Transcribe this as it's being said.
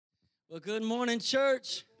Well, good morning,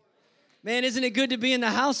 church. Man, isn't it good to be in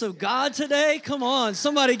the house of God today? Come on,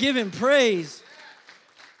 somebody give him praise.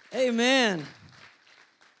 Amen.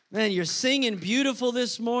 Man, you're singing beautiful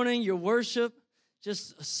this morning. Your worship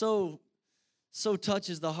just so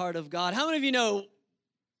touches the heart of God. How many of you know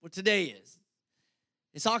what today is?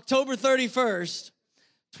 It's October 31st,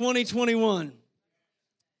 2021.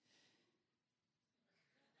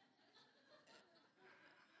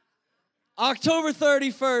 October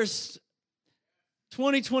 31st,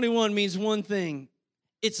 2021 means one thing.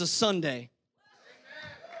 It's a Sunday.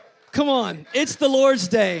 Come on, it's the Lord's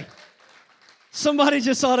Day. Somebody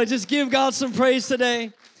just ought to just give God some praise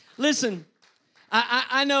today. Listen,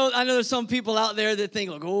 I know there's some people out there that think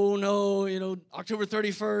like, oh no, October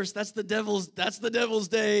 31st, that's the devil's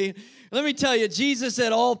day. Let me tell you, Jesus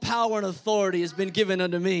said all power and authority has been given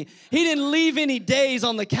unto me. He didn't leave any days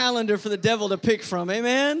on the calendar for the devil to pick from.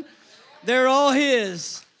 Amen. They're all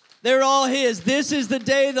his. They're all his. This is the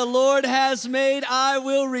day the Lord has made. I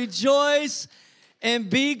will rejoice and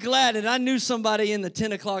be glad. And I knew somebody in the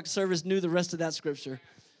 10 o'clock service knew the rest of that scripture.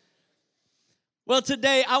 Well,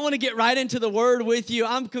 today I want to get right into the word with you.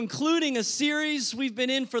 I'm concluding a series we've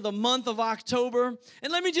been in for the month of October.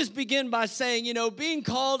 And let me just begin by saying, being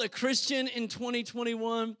called a Christian in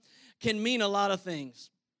 2021 can mean a lot of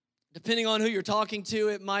things. Depending on who you're talking to,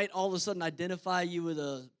 it might all of a sudden identify you with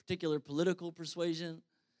a particular political persuasion.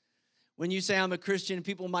 When you say I'm a Christian,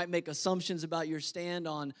 people might make assumptions about your stand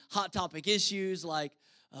on hot topic issues like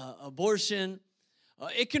abortion.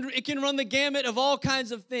 It can run the gamut of all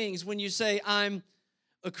kinds of things when you say I'm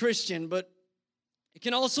a Christian, but it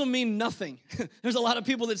can also mean nothing. There's a lot of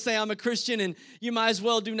people that say I'm a Christian, and you might as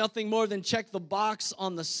well do nothing more than check the box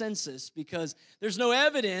on the census because there's no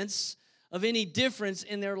evidence of any difference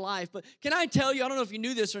in their life. But can I tell you, I don't know if you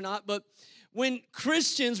knew this or not, but when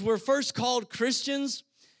Christians were first called Christians,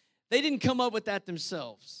 they didn't come up with that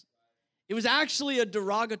themselves. It was actually a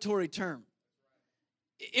derogatory term.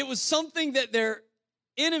 It was something that their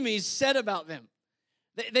enemies said about them.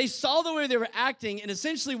 They saw the way they were acting, and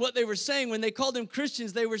essentially what they were saying when they called them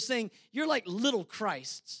Christians, they were saying, you're like little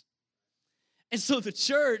Christs. And so the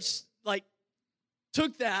church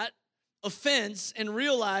took that offense and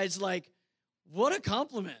realized what a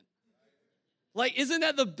compliment. Isn't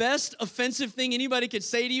that the best offensive thing anybody could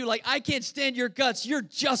say to you? I can't stand your guts. You're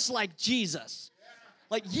just like Jesus.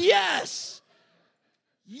 Yes.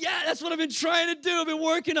 Yeah, that's what I've been trying to do. I've been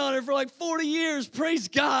working on it for 40 years. Praise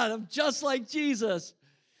God. I'm just like Jesus.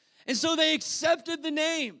 And so they accepted the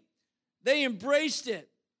name. They embraced it.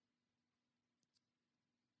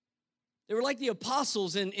 They were like the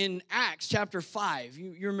apostles in Acts chapter 5.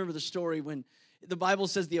 You remember the story when the Bible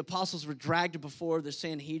says the apostles were dragged before the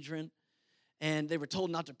Sanhedrin. And they were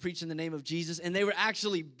told not to preach in the name of Jesus. And they were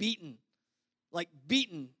actually beaten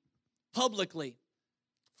publicly,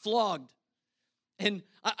 flogged. And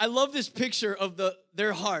I love this picture of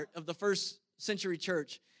their heart of the first century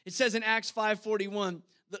church. It says in Acts 5:41,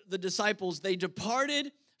 the disciples, they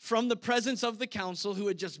departed from the presence of the council who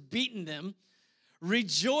had just beaten them,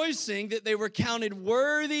 rejoicing that they were counted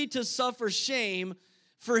worthy to suffer shame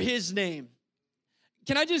for his name.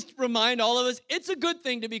 Can I just remind all of us, it's a good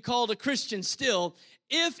thing to be called a Christian still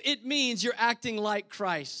if it means you're acting like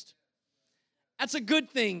Christ. That's a good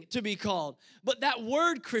thing to be called. But that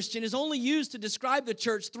word Christian is only used to describe the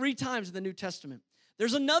church 3 times in the New Testament.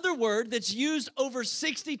 There's another word that's used over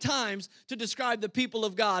 60 times to describe the people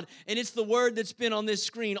of God, and it's the word that's been on this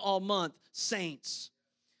screen all month, saints.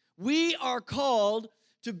 We are called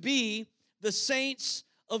to be the saints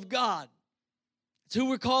of God. It's who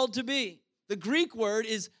we're called to be. The Greek word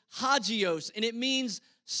is hagios, and it means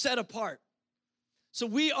set apart. So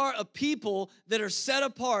we are a people that are set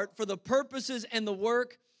apart for the purposes and the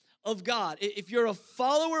work of God. If you're a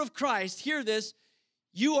follower of Christ, hear this,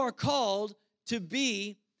 you are called to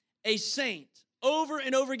be a saint. Over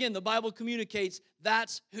and over again, the Bible communicates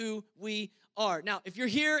that's who we are. Now, if you're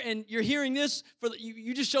here and you're hearing this,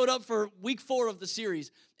 you just showed up for week 4 of the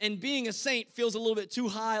series, and being a saint feels a little bit too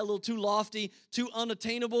high, a little too lofty, too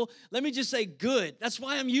unattainable, let me just say good. That's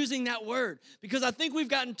why I'm using that word, because I think we've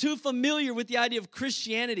gotten too familiar with the idea of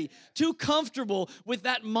Christianity, too comfortable with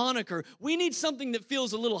that moniker. We need something that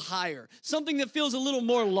feels a little higher, something that feels a little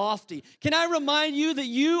more lofty. Can I remind you that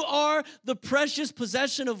you are the precious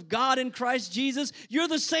possession of God in Christ Jesus? You're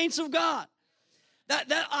the saints of God.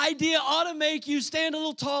 That idea ought to make you stand a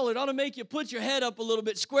little taller. It ought to make you put your head up a little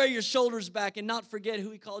bit, square your shoulders back, and not forget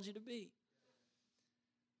who he called you to be.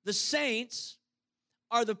 The saints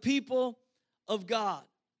are the people of God.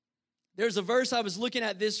 There's a verse I was looking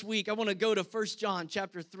at this week. I want to go to 1 John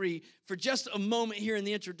chapter 3 for just a moment here in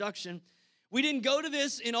the introduction, We didn't go to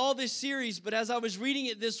this in all this series, but as I was reading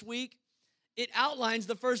it this week, it outlines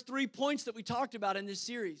the first 3 points that we talked about in this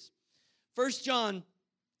series. 1 John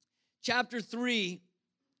chapter 3,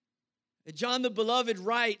 John the Beloved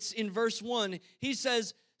writes in verse 1, he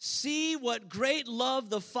says, "See what great love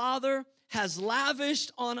the Father has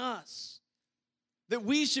lavished on us, that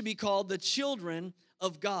we should be called the children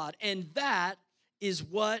of God, and that is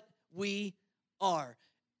what we are."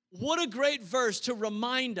 What a great verse to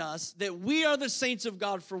remind us that we are the saints of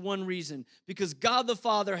God for one reason, because God the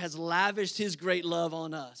Father has lavished his great love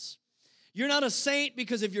on us. You're not a saint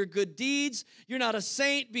because of your good deeds. You're not a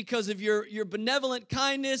saint because of your benevolent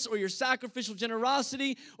kindness or your sacrificial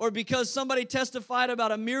generosity or because somebody testified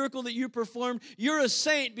about a miracle that you performed. You're a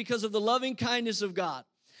saint because of the loving kindness of God,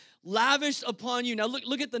 lavished upon you. Now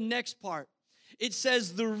look at the next part. It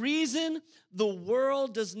says, the reason the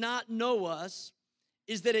world does not know us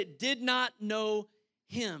is that it did not know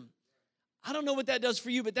him. I don't know what that does for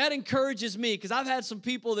you, but that encourages me because I've had some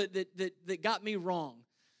people that got me wrong.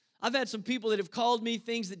 I've had some people that have called me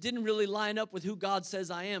things that didn't really line up with who God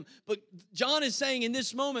says I am. But John is saying in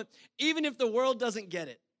this moment, even if the world doesn't get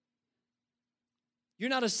it, you're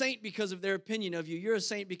not a saint because of their opinion of you. You're a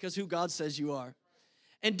saint because who God says you are.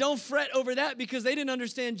 And don't fret over that because they didn't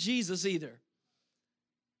understand Jesus either.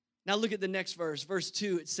 Now look at the next verse. Verse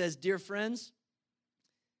 2, it says, "Dear friends,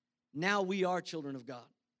 now we are children of God.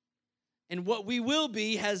 And what we will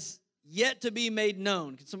be has yet to be made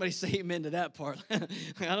known." Can somebody say amen to that part?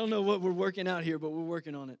 I don't know what we're working out here, but we're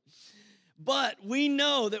working on it. "But we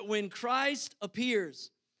know that when Christ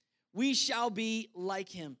appears, we shall be like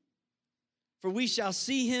him, for we shall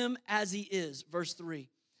see him as he is." Verse 3,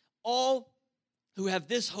 "All who have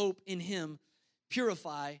this hope in him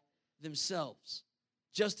purify themselves,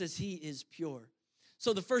 just as he is pure."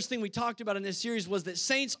 So the first thing we talked about in this series was that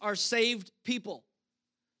saints are saved people.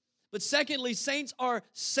 But secondly, saints are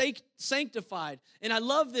sanctified. And I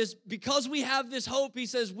love this because we have this hope. He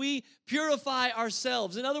says we purify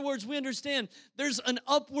ourselves. In other words, we understand there's an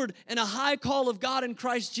upward and a high call of God in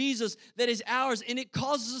Christ Jesus that is ours, and it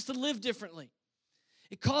causes us to live differently.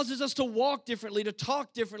 It causes us to walk differently, to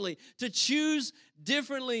talk differently, to choose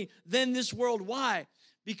differently than this world. Why?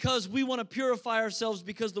 Because we want to purify ourselves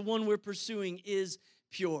because the one we're pursuing is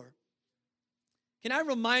pure. Can I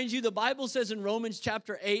remind you, the Bible says in Romans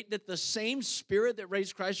chapter 8 that the same Spirit that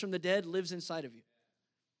raised Christ from the dead lives inside of you.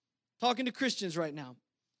 Talking to Christians right now.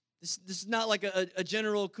 This is not like a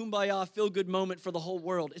general kumbaya feel-good moment for the whole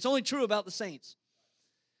world. It's only true about the saints.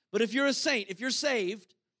 But if you're a saint, if you're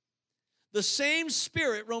saved, the same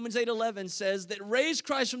Spirit, Romans 8:11 says, that raised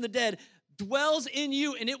Christ from the dead dwells in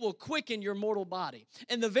you, and it will quicken your mortal body.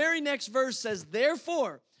 And the very next verse says,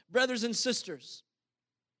 "Therefore, brothers and sisters,"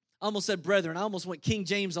 I almost said brethren. I almost went King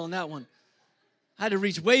James on that one. I had to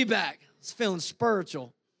reach way back. I was feeling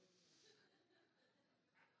spiritual.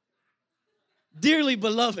 "Dearly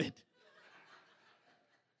beloved,"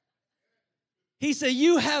 he said,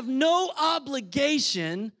 "you have no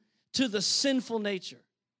obligation to the sinful nature."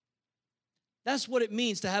 That's what it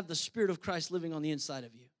means to have the Spirit of Christ living on the inside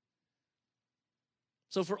of you.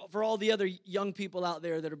 So for all the other young people out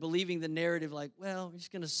there that are believing the narrative like, well, we're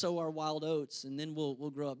just going to sow our wild oats and then we'll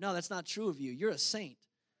grow up. No, that's not true of you. You're a saint.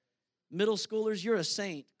 Middle schoolers, you're a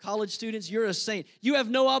saint. College students, you're a saint. You have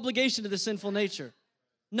no obligation to the sinful nature.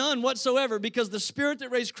 None whatsoever, because the Spirit that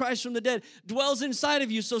raised Christ from the dead dwells inside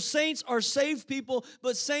of you. So saints are saved people,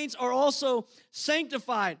 but saints are also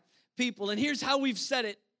sanctified people. And here's how we've said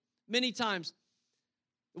it many times.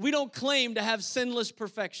 We don't claim to have sinless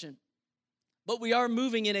perfection, but we are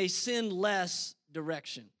moving in a sinless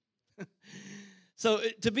direction. So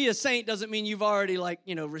to be a saint doesn't mean you've already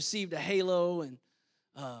received a halo and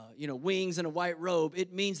wings and a white robe.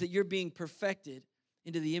 It means that you're being perfected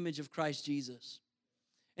into the image of Christ Jesus.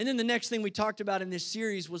 And then the next thing we talked about in this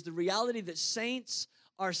series was the reality that saints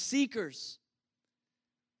are seekers.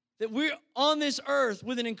 That we're on this earth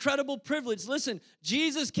with an incredible privilege. Listen,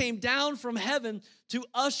 Jesus came down from heaven to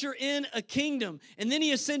usher in a kingdom. And then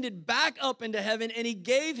he ascended back up into heaven and he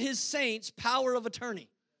gave his saints power of attorney.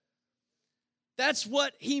 That's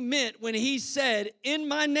what he meant when he said, "In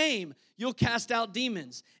my name, you'll cast out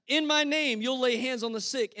demons. In my name, you'll lay hands on the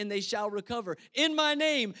sick and they shall recover. In my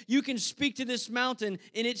name, you can speak to this mountain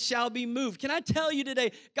and it shall be moved." Can I tell you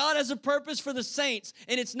today, God has a purpose for the saints,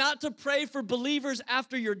 and it's not to pray for believers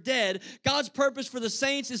after you're dead. God's purpose for the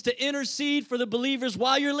saints is to intercede for the believers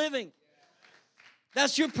while you're living.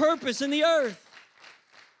 That's your purpose in the earth.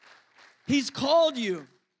 He's called you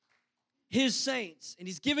his saints, and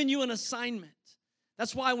he's given you an assignment.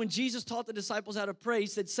 That's why when Jesus taught the disciples how to pray, he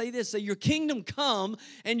said, say this, say, your kingdom come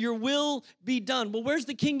and your will be done. Well, where's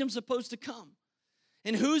the kingdom supposed to come?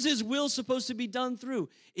 And who's his will supposed to be done through?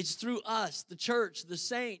 It's through us, the church, the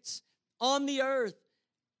saints, on the earth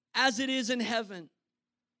as it is in heaven.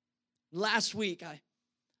 Last week, I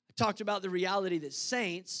talked about the reality that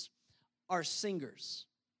saints are singers.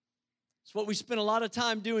 It's what we spent a lot of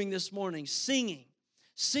time doing this morning,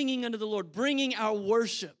 singing unto the Lord, bringing our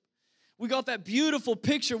worship. We got that beautiful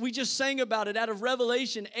picture. We just sang about it out of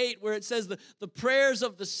Revelation 8 where it says the prayers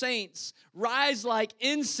of the saints rise like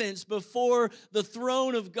incense before the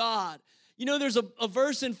throne of God. You know, there's a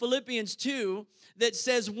verse in Philippians 2 that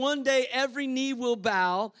says one day every knee will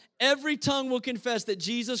bow, every tongue will confess that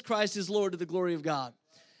Jesus Christ is Lord to the glory of God.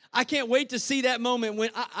 I can't wait to see that moment when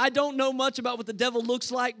I don't know much about what the devil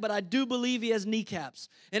looks like, but I do believe he has kneecaps.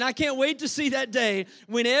 And I can't wait to see that day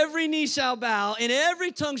when every knee shall bow and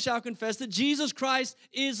every tongue shall confess that Jesus Christ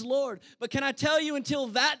is Lord. But can I tell you, until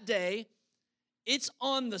that day, it's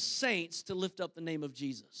on the saints to lift up the name of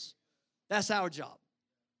Jesus. That's our job.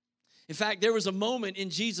 In fact, there was a moment in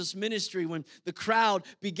Jesus' ministry when the crowd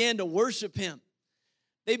began to worship him.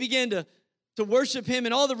 They began to worship him,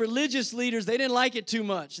 and all the religious leaders, they didn't like it too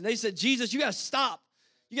much. And they said, Jesus, you got to stop.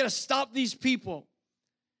 You got to stop these people.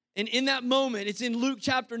 And in that moment, it's in Luke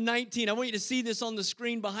chapter 19. I want you to see this on the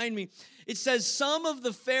screen behind me. It says, some of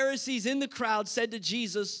the Pharisees in the crowd said to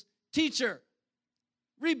Jesus, teacher,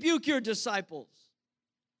 rebuke your disciples.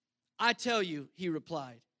 I tell you, he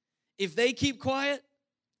replied, if they keep quiet,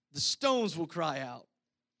 the stones will cry out.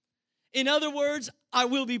 In other words, I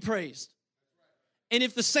will be praised. And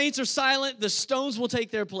if the saints are silent, the stones will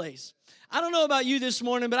take their place. I don't know about you this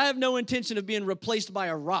morning, but I have no intention of being replaced by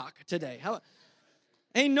a rock today.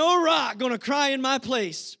 Ain't no rock gonna cry in my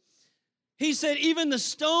place. He said, even the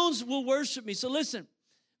stones will worship me. So listen,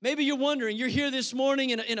 maybe you're wondering, you're here this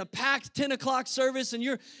morning in a packed 10 o'clock service and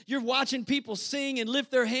you're watching people sing and lift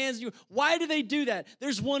their hands. Why do they do that?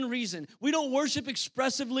 There's one reason. We don't worship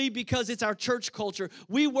expressively because it's our church culture.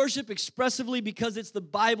 We worship expressively because it's the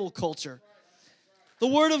Bible culture. The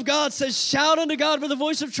Word of God says, shout unto God with a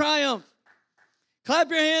voice of triumph. Clap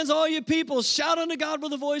your hands, all you people. Shout unto God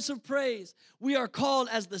with a voice of praise. We are called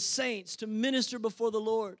as the saints to minister before the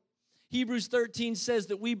Lord. Hebrews 13 says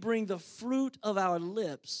that we bring the fruit of our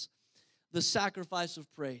lips, the sacrifice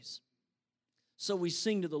of praise. So we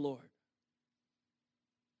sing to the Lord.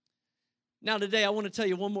 Now today I want to tell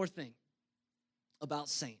you one more thing about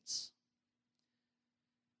saints.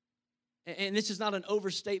 And this is not an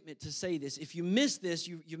overstatement to say this. If you miss this,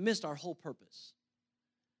 you missed our whole purpose.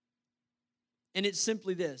 And it's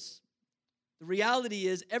simply this. The reality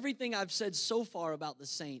is everything I've said so far about the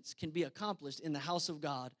saints can be accomplished in the house of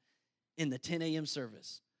God in the 10 a.m.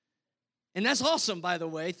 service. And that's awesome, by the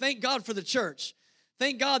way. Thank God for the church.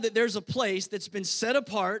 Thank God that there's a place that's been set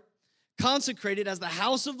apart, consecrated as the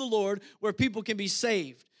house of the Lord where people can be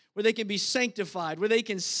saved, where they can be sanctified, where they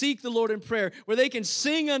can seek the Lord in prayer, where they can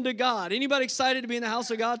sing unto God. Anybody excited to be in the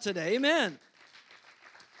house of God today? Amen.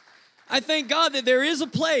 I thank God that there is a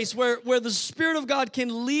place where the Spirit of God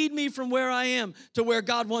can lead me from where I am to where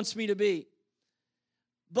God wants me to be.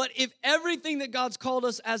 But if everything that God's called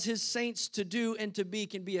us as His saints to do and to be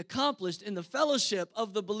can be accomplished in the fellowship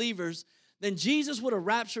of the believers, then Jesus would have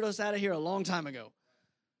raptured us out of here a long time ago.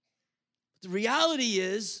 But the reality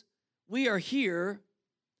is we are here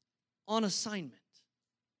on assignment.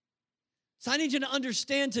 So I need you to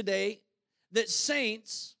understand today that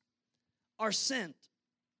saints are sent.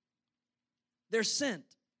 They're sent.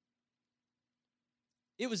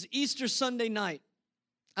 It was Easter Sunday night.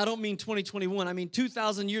 I don't mean 2021. I mean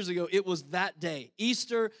 2,000 years ago, it was that day,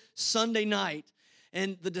 Easter Sunday night.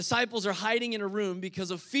 And the disciples are hiding in a room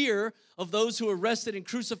because of fear of those who arrested and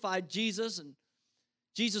crucified Jesus. And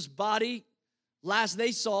Jesus' body, last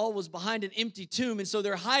they saw, was behind an empty tomb. And so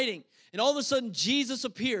they're hiding. And all of a sudden, Jesus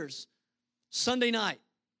appears Sunday night.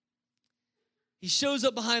 He shows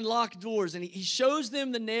up behind locked doors, and he shows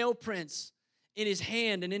them the nail prints in his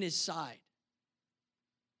hand and in his side.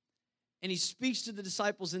 And he speaks to the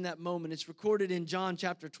disciples in that moment. It's recorded in John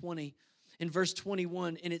chapter 20, in verse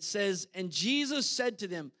 21. And it says, and Jesus said to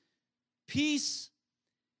them, peace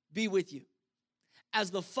be with you.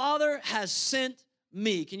 As the Father has sent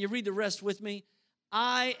me. Can you read the rest with me?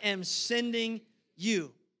 I am sending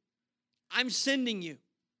you. I'm sending you.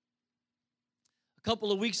 A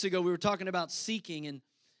couple of weeks ago, we were talking about seeking, and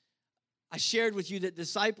I shared with you that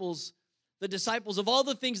the disciples, of all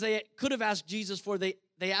the things they could have asked Jesus for, they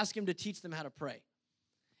asked him to teach them how to pray.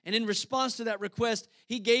 And in response to that request,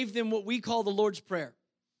 he gave them what we call the Lord's Prayer.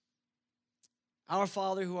 Our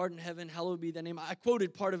Father who art in heaven, hallowed be thy name. I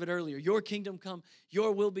quoted part of it earlier. Your kingdom come,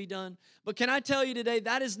 your will be done. But can I tell you today,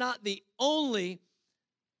 that is not the only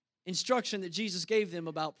instruction that Jesus gave them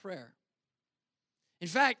about prayer. In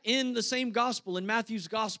fact, in the same gospel, in Matthew's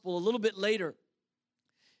gospel, a little bit later,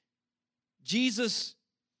 Jesus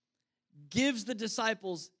gives the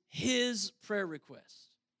disciples his prayer request.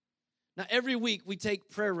 Now, every week we take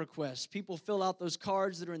prayer requests. People fill out those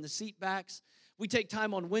cards that are in the seat backs. We take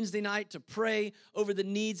time on Wednesday night to pray over the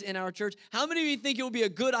needs in our church. How many of you think it would be a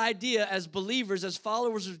good idea as believers, as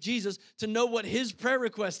followers of Jesus, to know what his prayer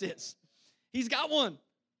request is? He's got one.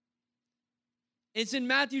 It's in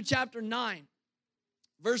Matthew chapter 9.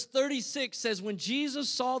 Verse 36 says, when Jesus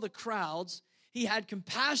saw the crowds, he had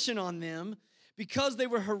compassion on them because they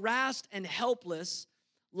were harassed and helpless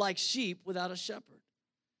like sheep without a shepherd.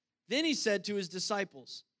 Then he said to his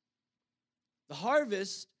disciples, the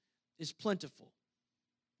harvest is plentiful,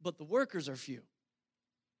 but the workers are few.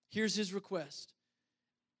 Here's his request.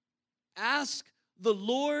 Ask the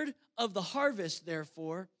Lord of the harvest,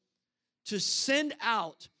 therefore, to send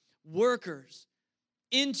out workers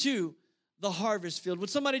into the harvest field. Would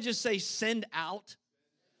somebody just say, send out?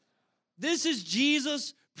 This is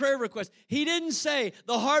Jesus' prayer request. He didn't say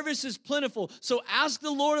the harvest is plentiful, so ask the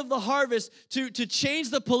Lord of the harvest to change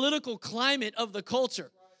the political climate of the culture.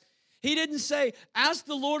 He didn't say, ask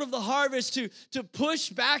the Lord of the harvest to push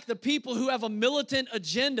back the people who have a militant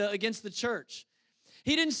agenda against the church.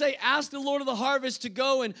 He didn't say, ask the Lord of the harvest to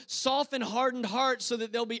go and soften hardened hearts so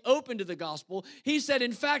that they'll be open to the gospel. He said,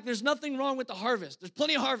 in fact, there's nothing wrong with the harvest. There's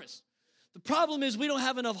plenty of harvest. The problem is we don't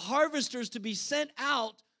have enough harvesters to be sent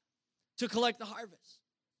out to collect the harvest.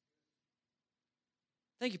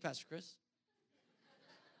 Thank you, Pastor Chris.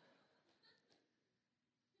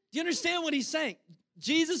 Do you understand what he's saying?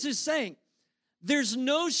 Jesus is saying there's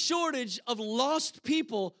no shortage of lost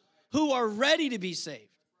people who are ready to be saved.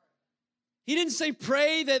 He didn't say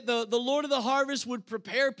pray that the Lord of the harvest would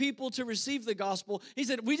prepare people to receive the gospel. He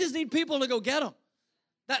said we just need people to go get them.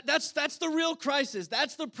 That's the real crisis.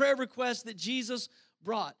 That's the prayer request that Jesus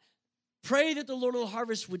brought. Pray that the Lord of the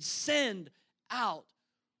harvest would send out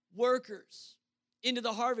workers into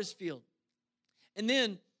the harvest field. And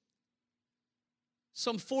then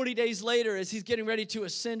some 40 days later, as he's getting ready to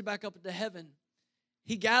ascend back up into heaven,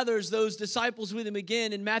 he gathers those disciples with him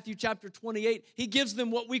again in Matthew chapter 28. He gives them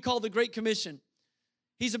what we call the Great Commission.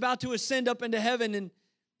 He's about to ascend up into heaven,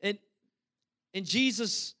 and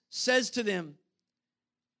Jesus says to them,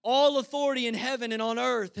 all authority in heaven and on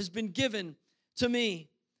earth has been given to me.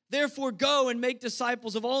 Therefore, go and make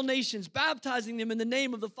disciples of all nations, baptizing them in the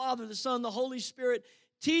name of the Father, the Son, the Holy Spirit,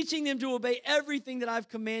 teaching them to obey everything that I've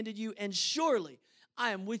commanded you, and surely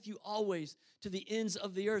I am with you always to the ends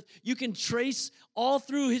of the earth. You can trace all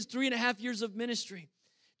through his 3.5 years of ministry.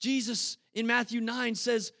 Jesus in Matthew 9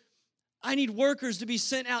 says, I need workers to be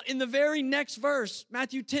sent out. In the very next verse,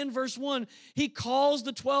 Matthew 10 verse 1, he calls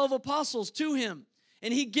the 12 apostles to him.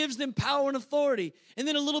 And he gives them power and authority. And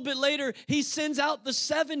then a little bit later, he sends out the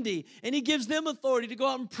 70, and he gives them authority to go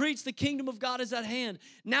out and preach the kingdom of God is at hand.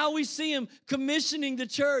 Now we see him commissioning the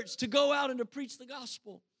church to go out and to preach the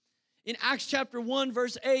gospel. In Acts chapter 1,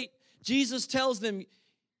 verse 8, Jesus tells them,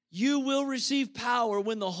 you will receive power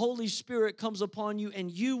when the Holy Spirit comes upon you, and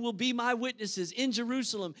you will be my witnesses in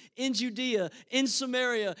Jerusalem, in Judea, in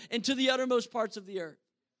Samaria, and to the uttermost parts of the earth.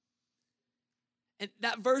 And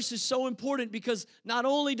that verse is so important because not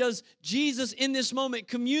only does Jesus in this moment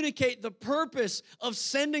communicate the purpose of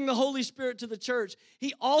sending the Holy Spirit to the church,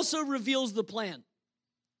 he also reveals the plan.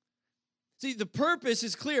 See, the purpose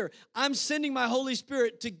is clear. I'm sending my Holy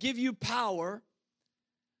Spirit to give you power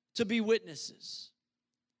to be witnesses.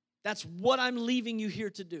 That's what I'm leaving you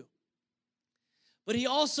here to do. But he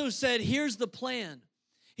also said, here's the plan.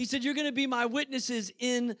 He said, you're going to be my witnesses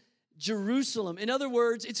in Jerusalem. In other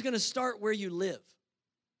words, it's going to start where you live.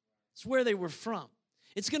 It's where they were from.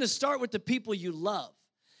 It's going to start with the people you love.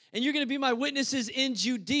 And you're going to be my witnesses in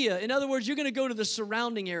Judea. In other words, you're going to go to the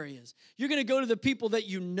surrounding areas. You're going to go to the people that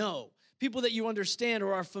you know, people that you understand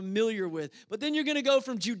or are familiar with. But then you're going to go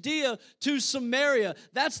from Judea to Samaria.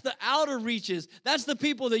 That's the outer reaches. That's the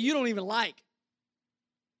people that you don't even like.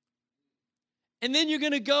 And then you're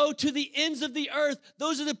going to go to the ends of the earth.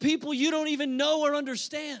 Those are the people you don't even know or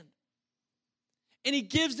understand. And he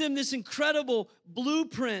gives them this incredible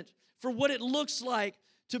blueprint for what it looks like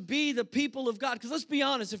to be the people of God. Because let's be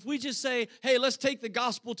honest, if we just say, hey, let's take the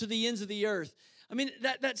gospel to the ends of the earth, I mean,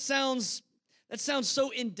 that sounds so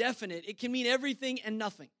indefinite. It can mean everything and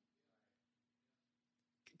nothing.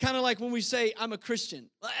 Kind of like when we say, I'm a Christian.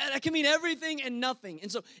 That can mean everything and nothing.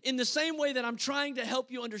 And so in the same way that I'm trying to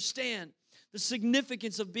help you understand the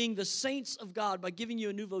significance of being the saints of God by giving you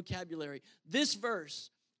a new vocabulary. This verse,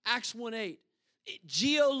 Acts 1:8, it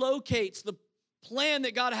geolocates the plan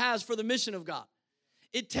that God has for the mission of God.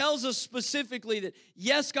 It tells us specifically that,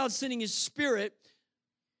 yes, God's sending His Spirit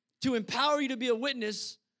to empower you to be a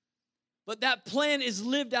witness, but that plan is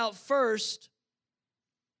lived out first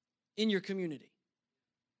in your community.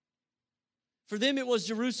 For them, it was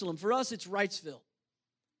Jerusalem. For us, it's Wrightsville.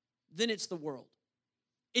 Then it's the world.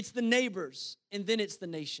 It's the neighbors, and then it's the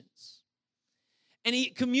nations. And He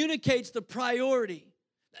communicates the priority.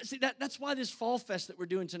 See, that's why this Fall Fest that we're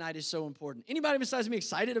doing tonight is so important. Anybody besides me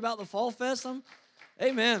excited about the Fall Fest?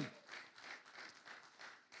 Amen.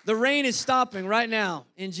 The rain is stopping right now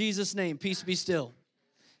in Jesus' name. Peace be still.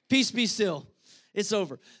 Peace be still. It's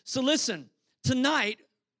over. So listen, tonight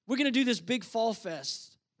we're going to do this big Fall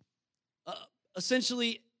Fest.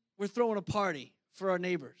 Essentially, we're throwing a party for our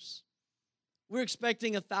neighbors. We're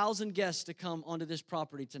expecting 1,000 guests to come onto this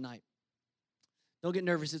property tonight. Don't get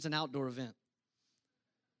nervous. It's an outdoor event.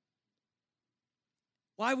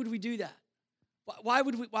 Why would we do that? Why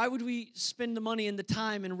would we spend the money and the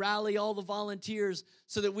time and rally all the volunteers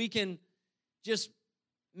so that we can just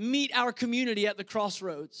meet our community at the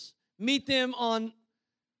crossroads? Meet them on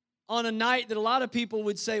a night that a lot of people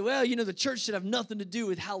would say, well, you know, the church should have nothing to do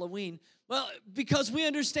with Halloween. Well, because we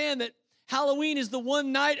understand that Halloween is the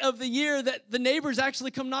one night of the year that the neighbors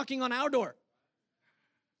actually come knocking on our door.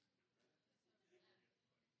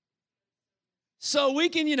 So we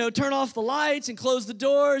can, turn off the lights and close the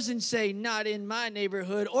doors and say, not in my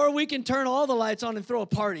neighborhood. Or we can turn all the lights on and throw a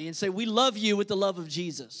party and say, we love you with the love of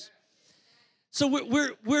Jesus. So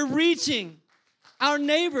we're reaching our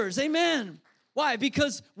neighbors. Amen. Why?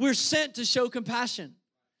 Because we're sent to show compassion.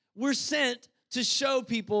 We're sent to show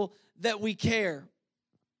people that we care.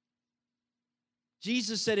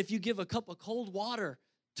 Jesus said, if you give a cup of cold water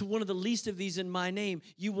to one of the least of these in my name,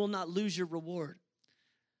 you will not lose your reward.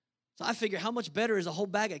 So I figure, how much better is a whole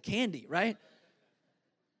bag of candy, right?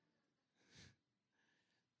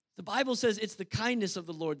 The Bible says it's the kindness of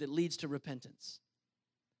the Lord that leads to repentance.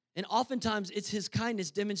 And oftentimes, it's His kindness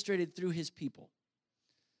demonstrated through His people.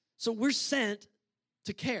 So we're sent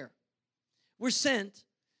to care. We're sent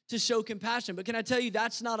to show compassion. But can I tell you,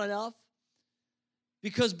 that's not enough?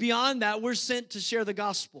 Because beyond that, we're sent to share the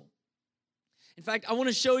gospel. In fact, I want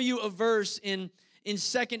to show you a verse in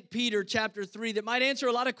 2 Peter chapter 3 that might answer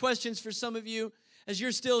a lot of questions for some of you as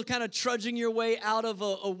you're still kind of trudging your way out of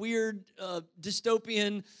a weird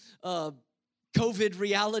dystopian COVID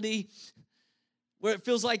reality where it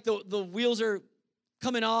feels like the wheels are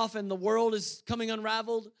coming off and the world is coming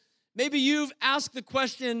unraveled. Maybe you've asked the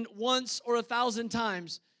question once or 1,000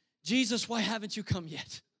 times, Jesus, why haven't you come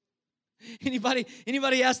yet?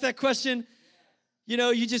 Anybody ask that question?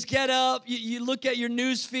 You just get up, you look at your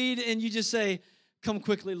news feed, and you just say, come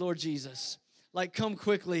quickly, Lord Jesus. Like, come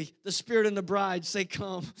quickly. The Spirit and the bride say,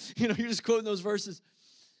 come. You're just quoting those verses.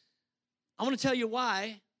 I want to tell you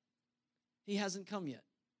why He hasn't come yet.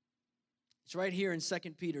 It's right here in 2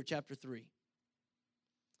 Peter chapter 3.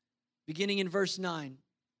 Beginning in verse 9.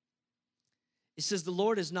 It says, the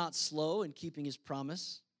Lord is not slow in keeping His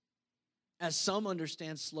promise, as some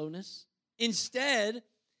understand slowness. Instead,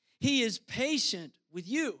 He is patient with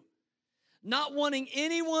you, not wanting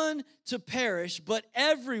anyone to perish, but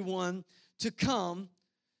everyone to come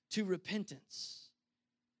to repentance.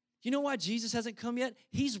 You know why Jesus hasn't come yet?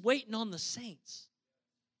 He's waiting on the saints.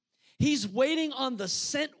 He's waiting on the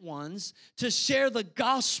sent ones to share the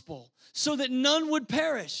gospel so that none would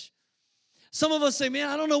perish. Some of us say, man,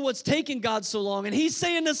 I don't know what's taking God so long. And He's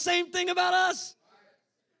saying the same thing about us.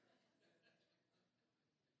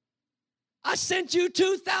 I sent you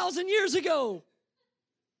 2,000 years ago.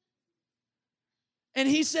 And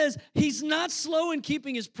He says He's not slow in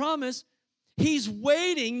keeping His promise. He's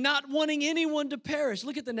waiting, not wanting anyone to perish.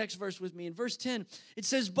 Look at the next verse with me. In verse 10, it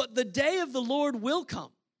says, but the day of the Lord will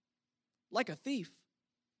come like a thief.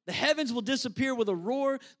 The heavens will disappear with a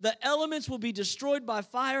roar. The elements will be destroyed by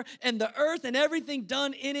fire. And the earth and everything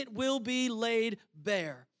done in it will be laid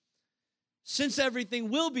bare. Since everything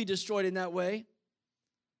will be destroyed in that way,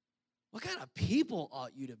 what kind of people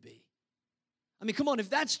ought you to be? I mean, come on, if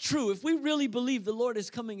that's true, if we really believe the Lord is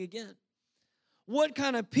coming again, what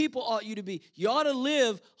kind of people ought you to be? You ought to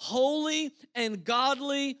live holy and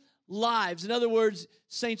godly lives. In other words,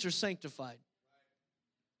 saints are sanctified.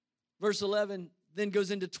 Verse 11 then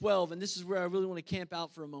goes into 12, and this is where I really want to camp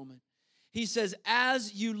out for a moment. He says,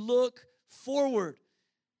 as you look forward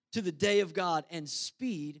to the day of God and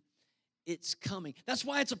speed, it's coming. That's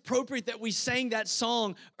why it's appropriate that we sang that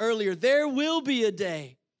song earlier. There will be a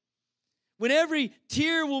day when every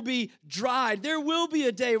tear will be dried. There will be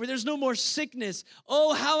a day where there's no more sickness.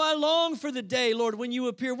 Oh, how I long for the day, Lord, when you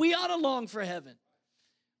appear. We ought to long for heaven.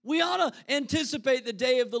 We ought to anticipate the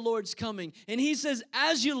day of the Lord's coming. And he says,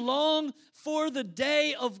 as you long for the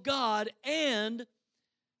day of God and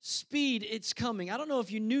speed its coming. I don't know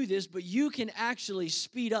if you knew this, but you can actually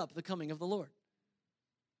speed up the coming of the Lord.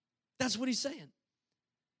 That's what he's saying.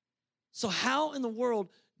 So how in the world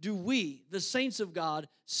do we, the saints of God,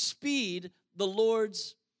 speed the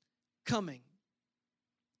Lord's coming?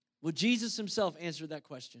 Well, Jesus himself answered that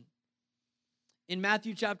question. In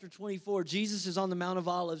Matthew chapter 24, Jesus is on the Mount of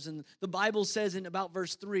Olives, and the Bible says in about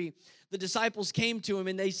verse 3, the disciples came to him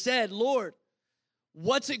and they said, Lord,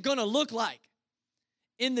 what's it going to look like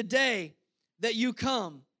in the day that you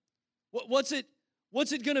come? What's it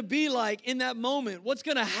going to be like in that moment? What's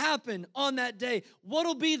going to happen on that day?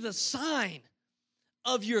 What'll be the sign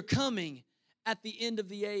of your coming at the end of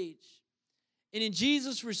the age? And in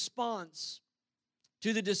Jesus' response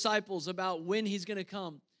to the disciples about when he's going to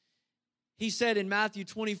come, he said in Matthew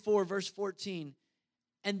 24, verse 14,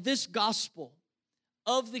 and this gospel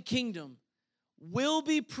of the kingdom will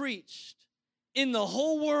be preached in the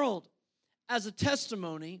whole world as a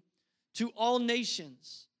testimony to all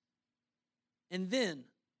nations, and then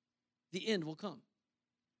the end will come.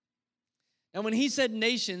 Now, when he said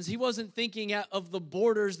nations, he wasn't thinking of the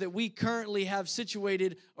borders that we currently have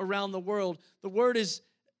situated around the world. The word is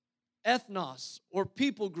ethnos, or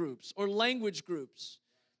people groups, or language groups.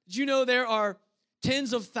 Did you know there are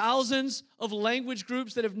tens of thousands of language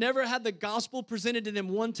groups that have never had the gospel presented to them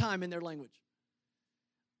one time in their language?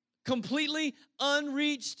 Completely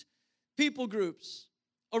unreached people groups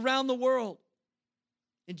around the world.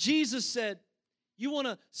 And Jesus said, you want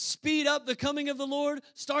to speed up the coming of the Lord?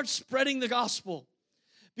 Start spreading the gospel.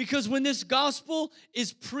 Because when this gospel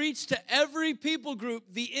is preached to every people group,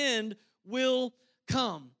 the end will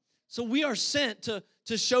come. So we are sent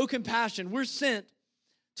to show compassion. We're sent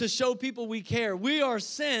to show people we care. We are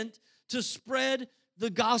sent to spread the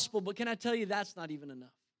gospel. But can I tell you, that's not even enough.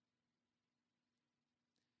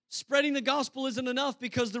 Spreading the gospel isn't enough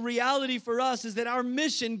because the reality for us is that our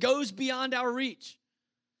mission goes beyond our reach.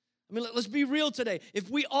 I mean, let's be real today. If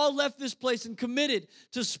we all left this place and committed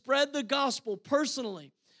to spread the gospel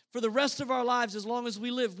personally for the rest of our lives as long as we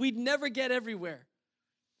live, we'd never get everywhere.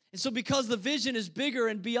 And so because the vision is bigger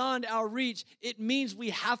and beyond our reach, it means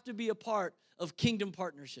we have to be a part of kingdom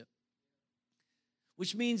partnership.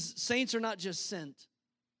 Which means saints are not just sent.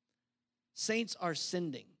 Saints are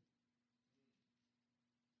sending.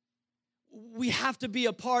 We have to be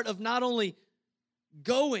a part of not only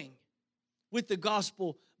going with the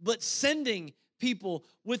gospel, but sending people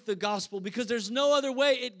with the gospel, because there's no other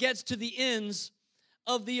way it gets to the ends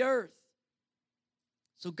of the earth.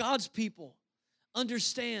 So God's people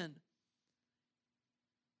understand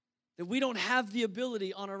that we don't have the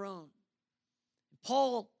ability on our own.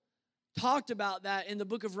 Paul talked about that in the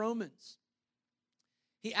book of Romans.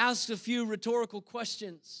 He asked a few rhetorical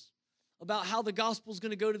questions about how the gospel is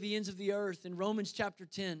going to go to the ends of the earth in Romans chapter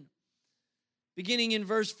 10. Beginning in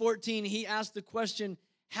verse 14, he asked the question,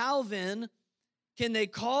 how then can they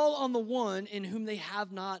call on the one in whom they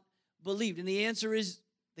have not believed? And the answer is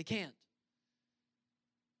they can't.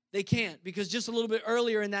 They can't, because just a little bit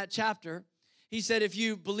earlier in that chapter, he said, if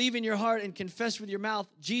you believe in your heart and confess with your mouth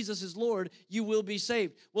Jesus is Lord, you will be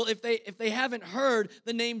saved. Well, if they haven't heard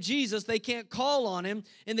the name Jesus, they can't call on him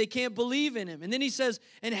and they can't believe in him. And then he says,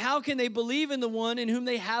 and how can they believe in the one in whom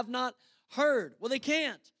they have not heard? Well, they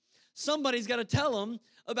can't. Somebody's got to tell them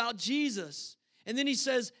about Jesus. And then he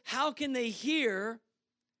says, how can they hear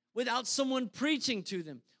without someone preaching to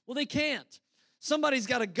them? Well, they can't. Somebody's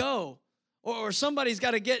got to go, or somebody's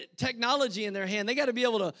got to get technology in their hand. They got to be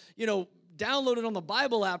able to, download it on the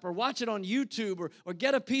Bible app or watch it on YouTube or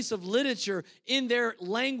get a piece of literature in their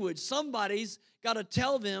language. Somebody's got to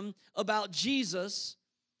tell them about Jesus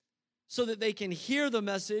so that they can hear the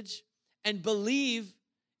message and believe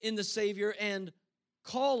in the Savior and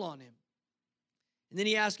call on him. And then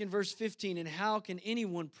he asks in verse 15, and how can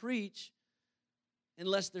anyone preach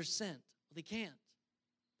unless they're sent? Well, they can't.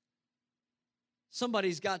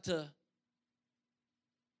 Somebody's got to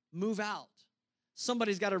move out.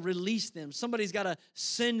 Somebody's got to release them. Somebody's got to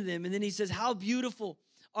send them. And then he says, how beautiful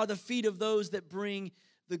are the feet of those that bring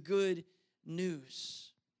the good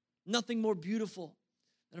news. Nothing more beautiful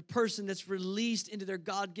than a person that's released into their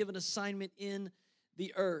God-given assignment in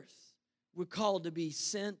the earth. We're called to be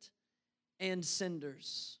sent and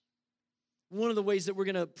senders. One of the ways that we're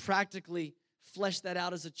going to practically flesh that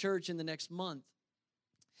out as a church in the next month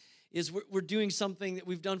is we're doing something that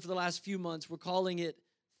we've done for the last few months. We're calling it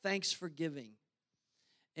Thanks for Giving.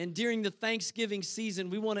 And during the Thanksgiving season,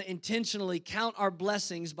 we want to intentionally count our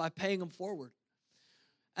blessings by paying them forward.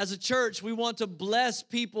 As a church, we want to bless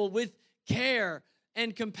people with care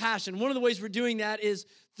and compassion. One of the ways we're doing that is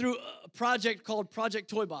through a project called Project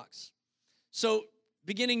Toy Box. So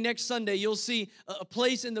beginning next Sunday, you'll see a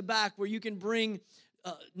place in the back where you can bring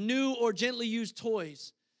new or gently used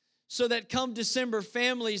toys so that come December,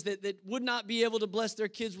 families that would not be able to bless their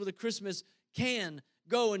kids with a Christmas can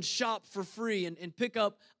go and shop for free and pick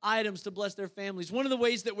up items to bless their families. One of the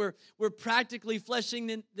ways that we're practically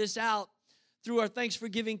fleshing this out through our Thanks for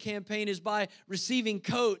Giving campaign is by receiving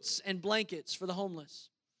coats and blankets for the homeless.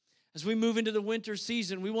 As we move into the winter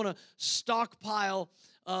season, we want to stockpile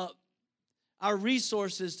our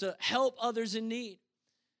resources to help others in need.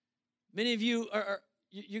 Many of you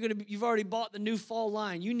you've already bought the new fall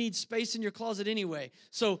line. You need space in your closet anyway.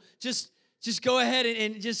 So just go ahead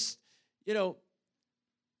and just,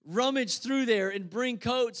 rummage through there and bring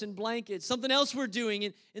coats and blankets. Something else we're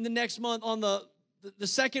doing in the next month, on the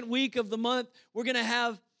second week of the month, we're going to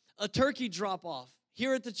have a turkey drop-off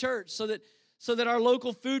here at the church so that our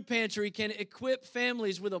local food pantry can equip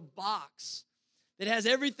families with a box that has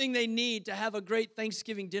everything they need to have a great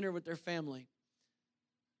Thanksgiving dinner with their family.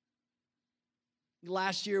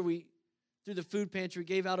 Last year, we, through the food pantry,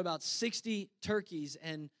 gave out about 60 turkeys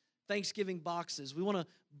and Thanksgiving boxes. We want to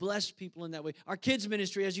bless people in that way. Our kids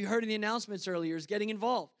ministry, as you heard in the announcements earlier, is getting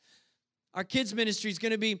involved. Our kids ministry is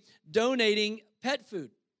going to be donating pet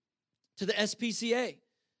food to the SPCA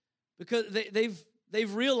because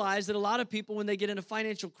they've realized that a lot of people, when they get in a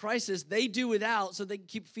financial crisis, they do without so they can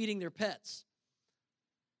keep feeding their pets.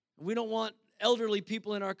 We don't want elderly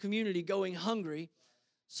people in our community going hungry.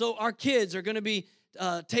 So our kids are going to be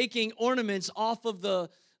taking ornaments off of the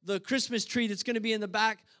Christmas tree that's going to be in the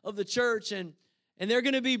back of the church, and they're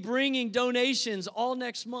going to be bringing donations all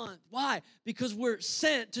next month. Why? Because we're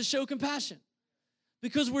sent to show compassion.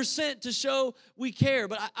 Because we're sent to show we care.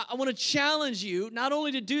 But I want to challenge you not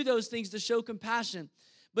only to do those things to show compassion,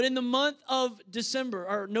 but in the month of December,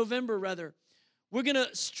 or November rather, we're going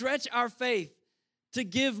to stretch our faith to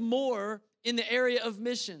give more in the area of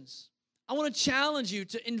missions. I want to challenge you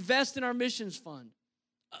to invest in our missions fund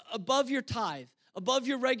above your tithe, above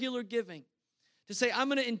your regular giving, to say, I'm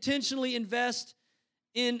going to intentionally invest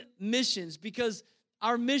in missions because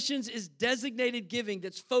our missions is designated giving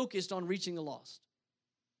that's focused on reaching the lost.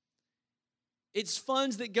 It's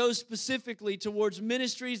funds that go specifically towards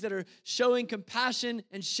ministries that are showing compassion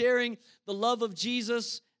and sharing the love of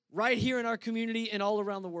Jesus right here in our community and all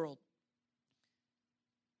around the world.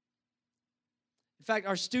 In fact,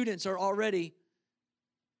 our students are already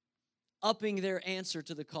upping their answer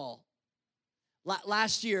to the call.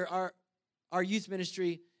 Last year, our youth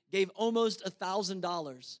ministry gave almost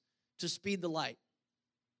 $1,000 to Speed the Light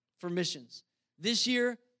for missions. This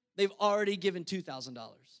year, they've already given $2,000.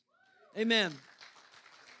 Amen.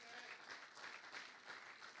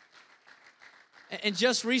 And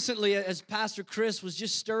just recently, as Pastor Chris was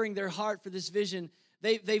just stirring their heart for this vision,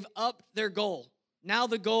 they've upped their goal. Now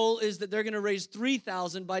the goal is that they're going to raise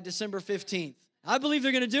 $3,000 by December 15th. I believe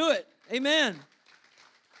they're going to do it. Amen.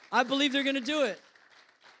 I believe they're going to do it.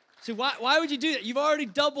 See, why would you do that? You've already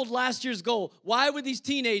doubled last year's goal. Why would these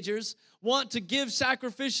teenagers want to give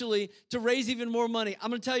sacrificially to raise even more money?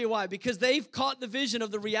 I'm going to tell you why. Because they've caught the vision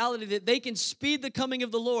of the reality that they can speed the coming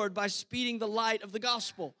of the Lord by speeding the light of the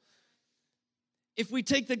gospel. If we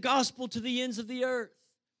take the gospel to the ends of the earth,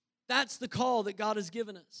 that's the call that God has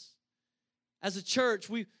given us. As a church,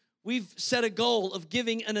 we've set a goal of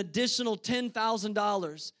giving an additional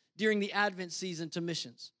 $10,000 during the Advent season to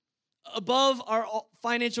missions. Above our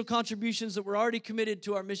financial contributions that we're already committed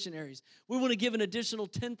to our missionaries, we want to give an additional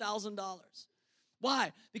 $10,000.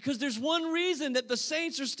 Why? Because there's one reason that the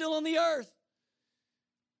saints are still on the earth.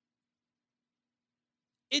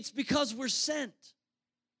 It's because we're sent.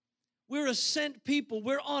 We're a sent people.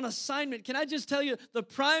 We're on assignment. Can I just tell you, the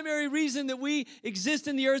primary reason that we exist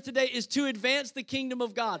in the earth today is to advance the kingdom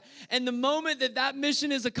of God. And the moment that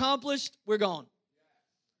mission is accomplished, we're gone.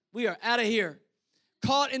 We are out of here,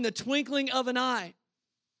 caught in the twinkling of an eye.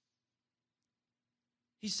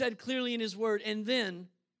 He said clearly in his word, and then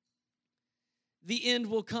the end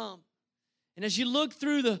will come. And as you look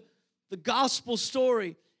through the gospel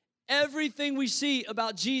story, everything we see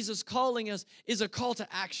about Jesus calling us is a call to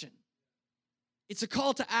action. It's a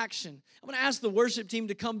call to action. I'm going to ask the worship team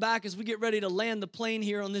to come back as we get ready to land the plane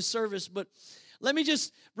here on this service. But let me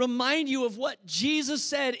just remind you of what Jesus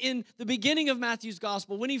said in the beginning of Matthew's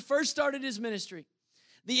gospel when he first started his ministry.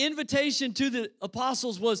 The invitation to the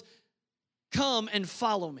apostles was, come and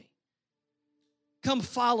follow me. Come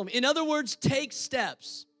follow me. In other words, take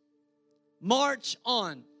steps. march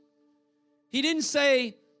on. He didn't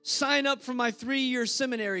say, sign up for my 3-year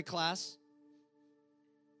seminary class.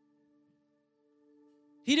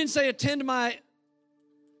 He didn't say, attend my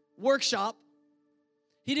workshop.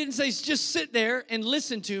 He didn't say, just sit there and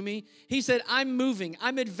listen to me. He said, I'm moving.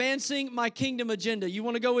 I'm advancing my kingdom agenda. You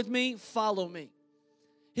want to go with me? Follow me.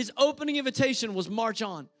 His opening invitation was march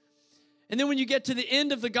on. And then when you get to the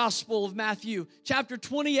end of the Gospel of Matthew, chapter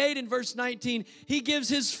 28 and verse 19, he gives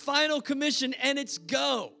his final commission, and it's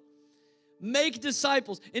go. Make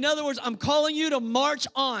disciples. In other words, I'm calling you to march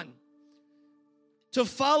on, to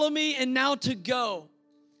follow me, and now to go.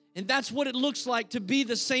 And that's what it looks like to be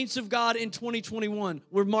the saints of God in 2021.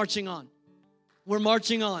 We're marching on. We're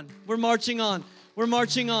marching on. We're marching on. We're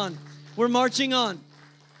marching on. We're marching on.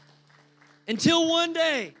 Until one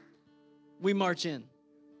day, we march in.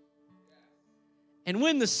 And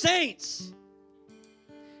when the saints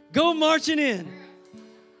go marching in,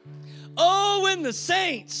 oh, when the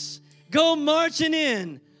saints go marching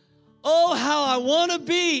in, oh, how I want to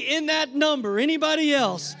be in that number. Anybody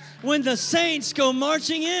else? When the saints go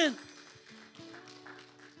marching in.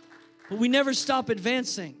 But we never stop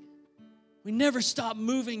advancing. We never stop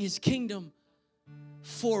moving his kingdom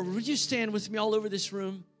forward. Would you stand with me all over this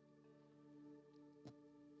room?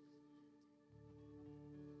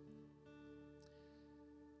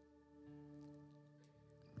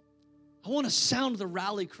 I want to sound the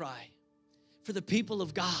rally cry for the people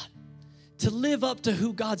of God to live up to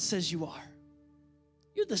who God says you are.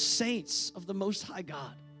 You're the saints of the Most High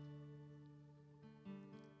God.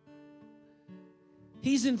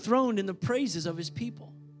 He's enthroned in the praises of his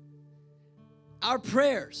people. Our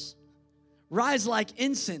prayers rise like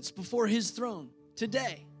incense before his throne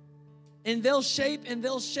today, and they'll shape and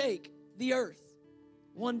they'll shake the earth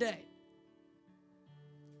one day.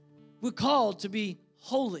 We're called to be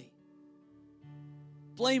holy,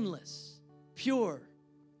 blameless, pure.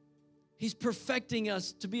 He's perfecting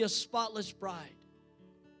us to be a spotless bride.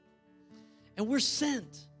 And we're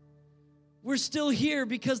sent. We're still here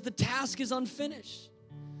because the task is unfinished.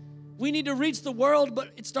 We need to reach the world,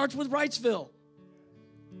 but it starts with Wrightsville.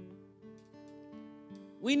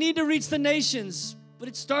 We need to reach the nations, but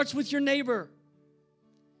it starts with your neighbor.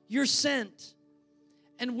 You're sent,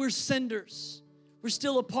 and we're senders. We're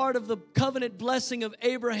still a part of the covenant blessing of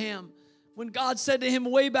Abraham when God said to him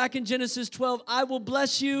way back in Genesis 12, I will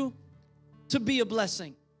bless you to be a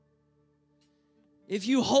blessing. If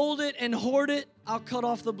you hold it and hoard it, I'll cut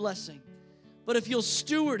off the blessing. But if you'll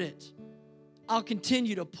steward it, I'll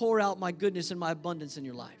continue to pour out my goodness and my abundance in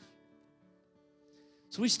your life.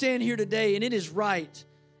 So we stand here today, and it is right.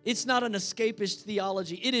 It's not an escapist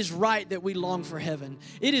theology. It is right that we long for heaven.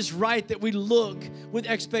 It is right that we look with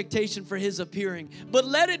expectation for his appearing. But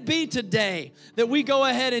let it be today that we go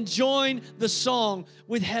ahead and join the song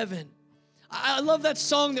with heaven. I love that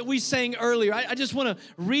song that we sang earlier. I just want to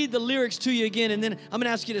read the lyrics to you again, and then I'm going to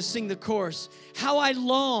ask you to sing the chorus. How I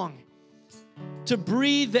long to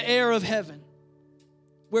breathe the air of heaven,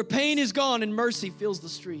 where pain is gone and mercy fills the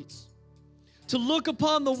streets. To look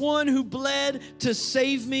upon the one who bled to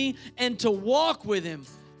save me and to walk with him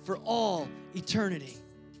for all eternity.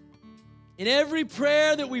 In every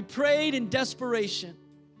prayer that we prayed in desperation,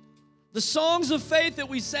 the songs of faith that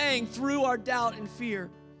we sang through our doubt and fear,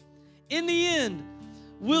 in the end,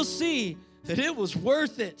 we'll see that it was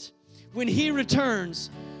worth it when he returns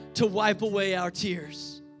to wipe away our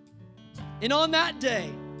tears. And on that day,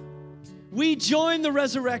 we join the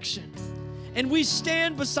resurrection, and we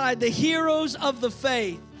stand beside the heroes of the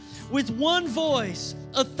faith with one voice.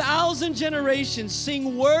 1,000 generations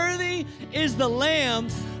sing, worthy is the Lamb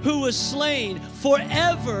who was slain.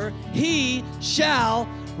 Forever he shall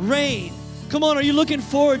reign. Come on, are you looking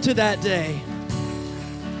forward to that day?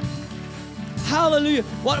 Hallelujah.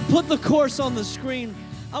 Put the chorus on the screen.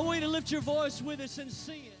 I want you to lift your voice with us and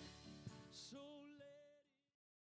sing it.